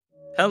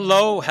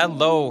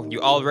Hello. You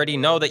already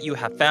know that you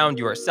have found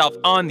yourself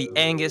on the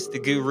Angus the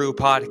Guru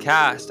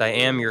Podcast. I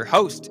am your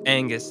host,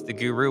 Angus the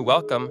Guru.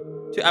 Welcome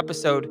to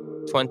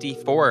episode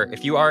 24.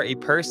 If you are a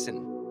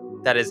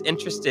person that is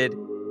interested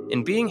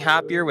in being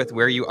happier with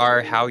where you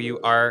are, how you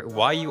are,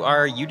 why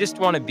you just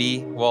want to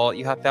be, well,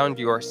 you have found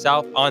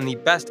yourself on the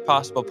best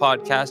possible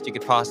podcast you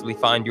could possibly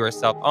find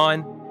yourself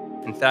on.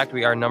 In fact,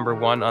 we are number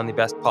one on the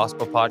best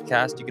possible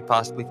podcast you could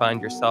possibly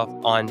find yourself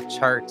on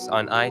charts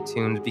on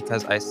iTunes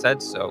because I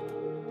said so.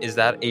 Is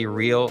that a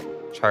real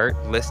chart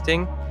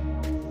listing?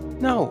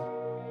 No,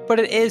 but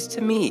it is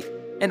to me,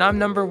 and I'm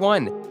number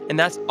one, and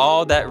that's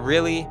all that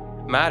really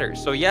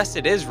matters. So yes,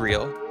 it is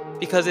real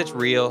because it's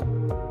real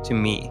to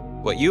me.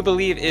 What you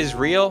believe is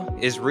real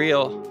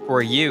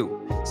for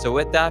you. So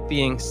with that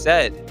being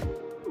said,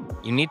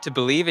 you need to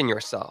believe in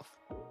yourself.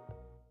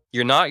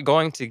 You're not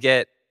going to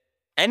get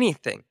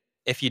anything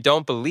if you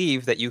don't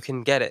believe that you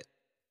can get it.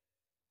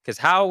 Because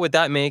how would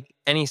that make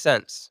any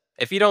sense?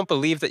 If you don't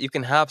believe that you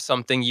can have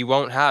something, you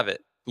won't have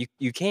it.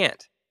 You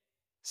can't.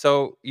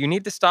 So you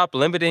need to stop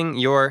limiting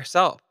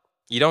yourself.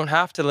 You don't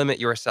have to limit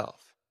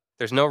yourself.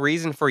 There's no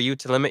reason for you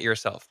to limit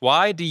yourself.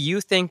 Why do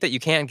you think that you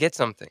can't get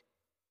something?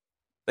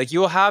 Like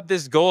you'll have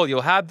this goal,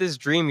 you'll have this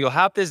dream, you'll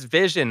have this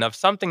vision of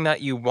something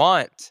that you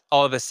want.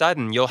 All of a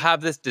sudden, you'll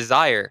have this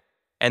desire.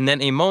 And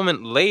then a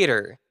moment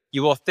later,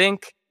 you will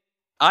think,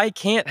 I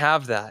can't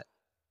have that.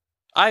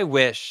 I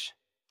wish.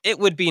 It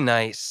would be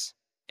nice.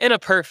 In a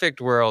perfect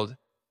world.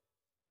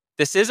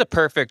 This is a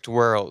perfect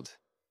world.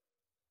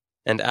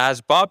 And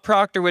as Bob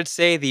Proctor would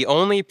say, the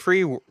only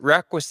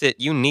prerequisite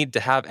you need to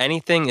have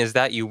anything is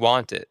that you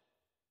want it.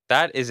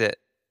 That is it.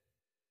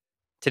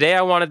 Today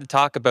I wanted to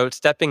talk about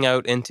stepping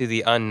out into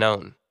the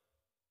unknown.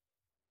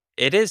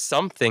 It is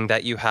something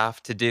that you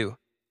have to do.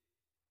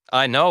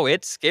 I know,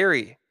 it's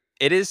scary.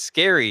 It is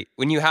scary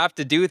when you have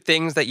to do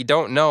things that you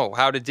don't know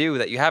how to do,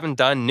 that you haven't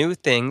done, new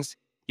things.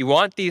 You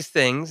want these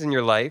things in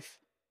your life.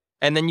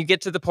 And then you get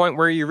to the point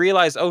where you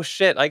realize, oh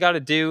shit, I got to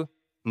do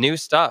new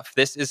stuff.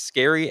 This is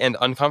scary and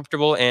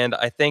uncomfortable, and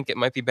I think it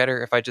might be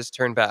better if I just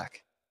turn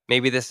back.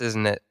 Maybe this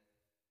isn't it.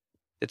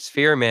 It's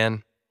fear,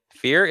 man.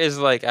 Fear is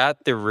like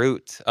at the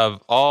root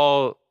of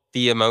all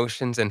the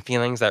emotions and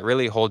feelings that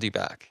really hold you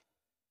back.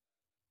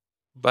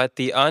 But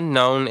the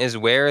unknown is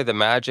where the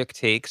magic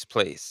takes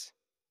place.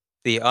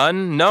 The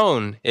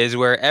unknown is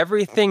where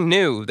everything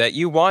new that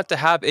you want to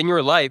have in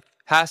your life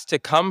has to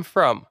come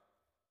from.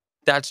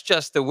 That's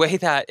just the way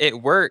that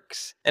it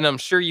works. And I'm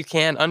sure you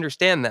can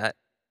understand that.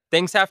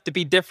 Things have to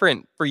be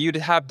different for you to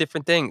have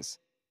different things.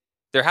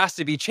 There has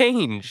to be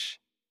change.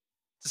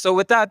 So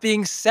with that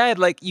being said,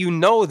 you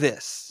know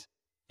this.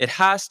 It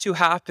has to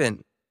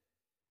happen.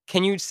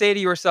 Can you say to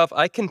yourself,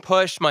 I can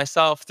push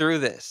myself through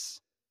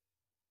this?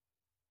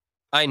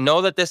 I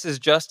know that this is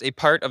just a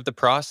part of the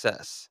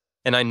process.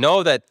 And I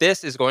know that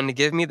this is going to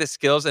give me the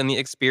skills and the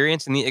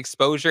experience and the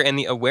exposure and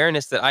the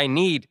awareness that I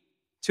need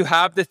to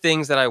have the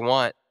things that I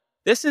want.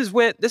 This is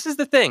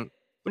the thing.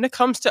 When it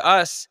comes to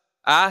us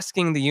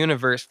asking the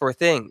universe for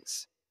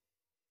things,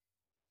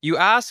 you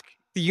ask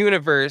the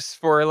universe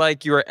for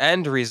your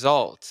end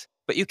result,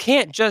 but you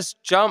can't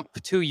just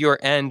jump to your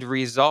end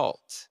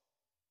result.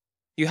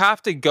 You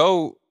have to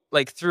go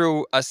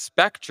through a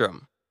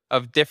spectrum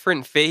of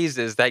different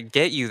phases that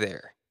get you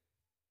there.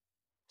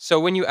 So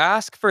when you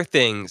ask for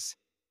things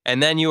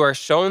and then you are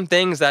shown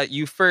things that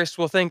you first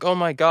will think, oh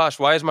my gosh,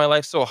 why is my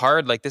life so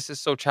hard? This is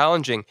so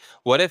challenging.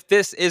 What if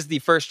this is the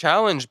first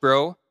challenge,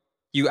 bro?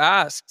 You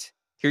asked.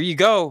 Here you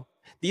go.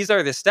 These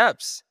are the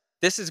steps.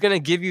 This is going to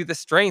give you the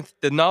strength,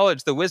 the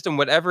knowledge, the wisdom,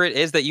 whatever it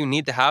is that you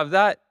need to have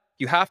that.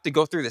 You have to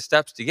go through the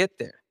steps to get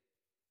there.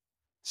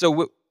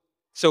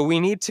 So we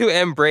need to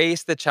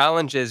embrace the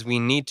challenges. We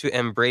need to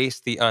embrace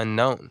the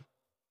unknown.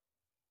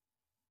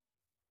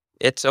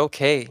 It's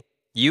okay.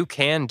 You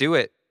can do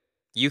it.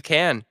 You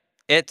can.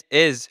 It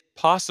is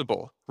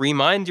possible.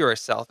 Remind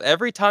yourself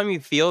every time you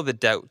feel the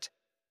doubt,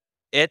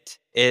 it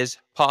is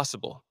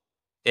possible.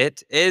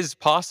 It is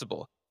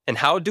possible. And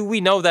how do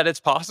we know that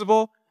it's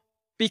possible?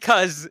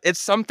 Because it's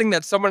something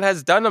that someone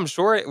has done, I'm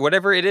sure.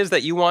 Whatever it is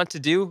that you want to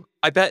do,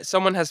 I bet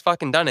someone has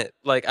fucking done it.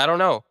 I don't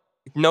know.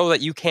 Know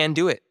that you can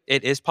do it.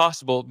 It is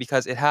possible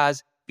because it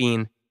has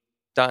been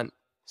done.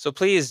 So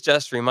please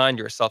just remind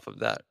yourself of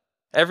that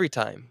every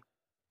time.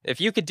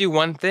 If you could do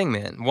one thing,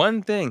 man,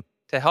 one thing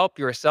to help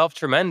yourself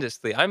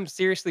tremendously, I'm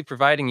seriously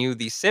providing you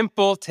these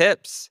simple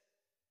tips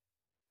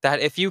that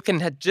if you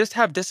can just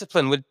have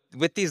discipline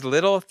with these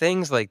little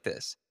things like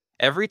this,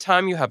 every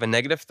time you have a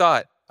negative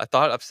thought, a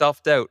thought of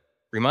self-doubt,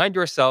 remind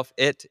yourself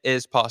it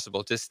is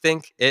possible. Just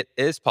think it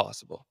is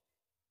possible.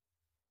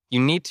 You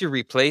need to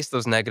replace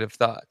those negative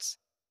thoughts.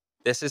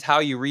 This is how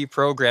you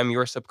reprogram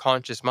your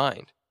subconscious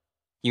mind.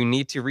 You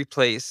need to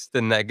replace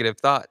the negative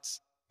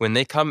thoughts. When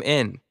they come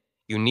in,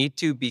 you need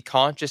to be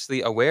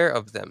consciously aware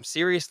of them,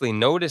 seriously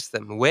notice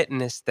them,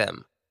 witness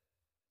them,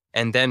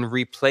 and then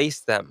replace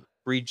them,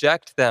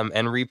 reject them,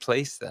 and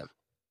replace them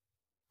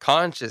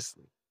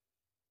consciously.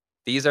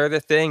 These are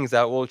the things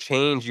that will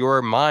change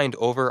your mind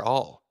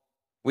overall.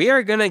 we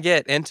are going to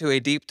get into a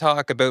deep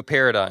talk about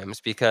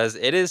paradigms because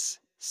it is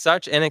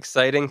such an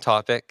exciting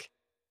topic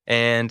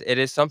and it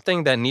is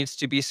something that needs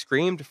to be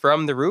screamed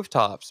from the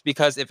rooftops.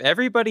 Because if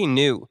everybody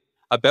knew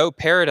about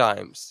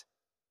paradigms,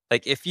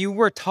 like if you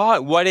were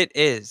taught what it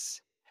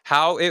is,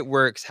 how it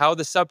works, how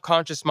the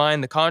subconscious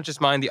mind, the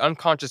conscious mind, the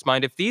unconscious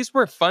mind, if these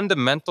were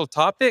fundamental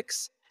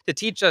topics to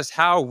teach us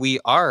how we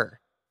are,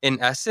 in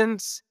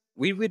essence,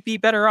 we would be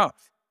better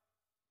off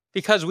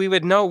because we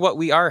would know what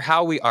we are,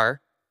 how we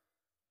are.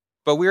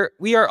 But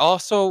we are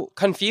also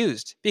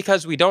confused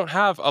because we don't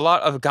have a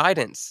lot of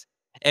guidance.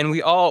 And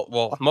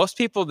most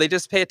people, they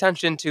just pay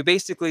attention to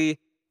basically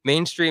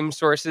mainstream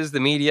sources,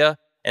 the media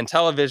and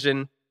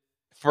television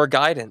for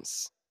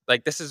guidance.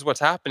 Like this is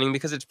what's happening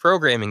because it's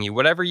programming you.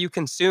 Whatever you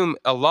consume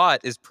a lot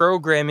is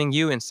programming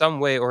you in some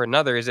way or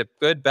another. Is it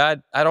good,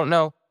 bad? I don't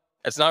know.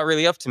 It's not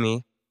really up to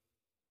me.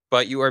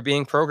 But you are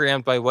being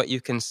programmed by what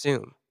you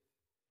consume.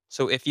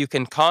 So if you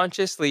can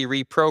consciously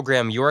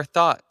reprogram your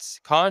thoughts,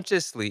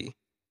 consciously,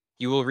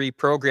 you will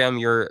reprogram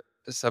your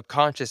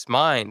subconscious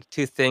mind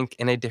to think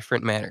in a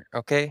different manner,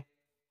 okay?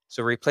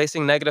 So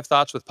replacing negative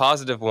thoughts with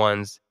positive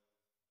ones,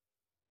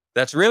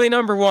 that's really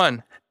number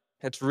one.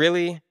 It's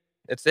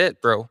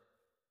it, bro.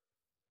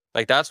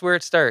 Like, that's where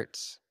it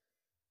starts.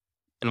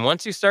 And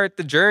once you start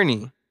the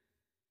journey,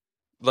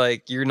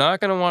 like, you're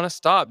not going to want to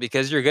stop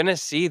because you're going to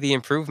see the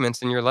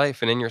improvements in your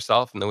life and in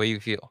yourself and the way you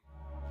feel.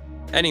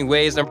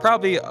 Anyways, I'm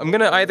going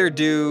to either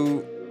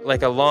do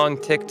like a long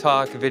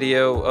TikTok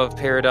video of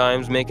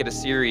paradigms, make it a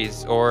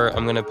series, or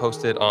I'm going to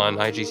post it on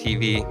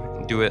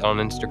IGTV, do it on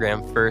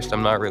Instagram first.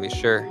 I'm not really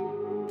sure.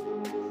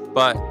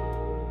 But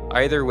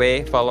either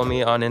way, follow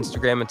me on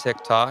Instagram and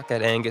TikTok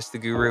at Angus the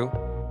Guru.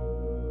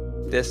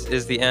 This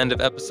is the end of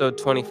episode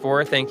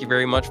 24. Thank you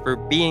very much for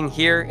being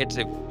here. It's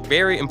a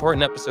very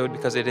important episode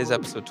because it is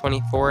episode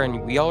 24,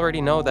 and we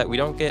already know that we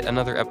don't get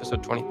another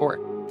episode 24.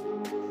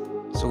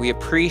 So we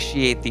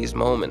appreciate these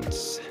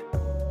moments.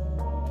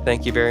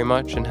 Thank you very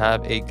much and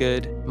have a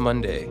good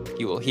Monday.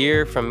 You will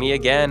hear from me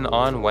again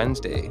on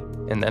Wednesday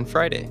and then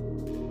Friday.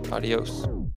 Adios.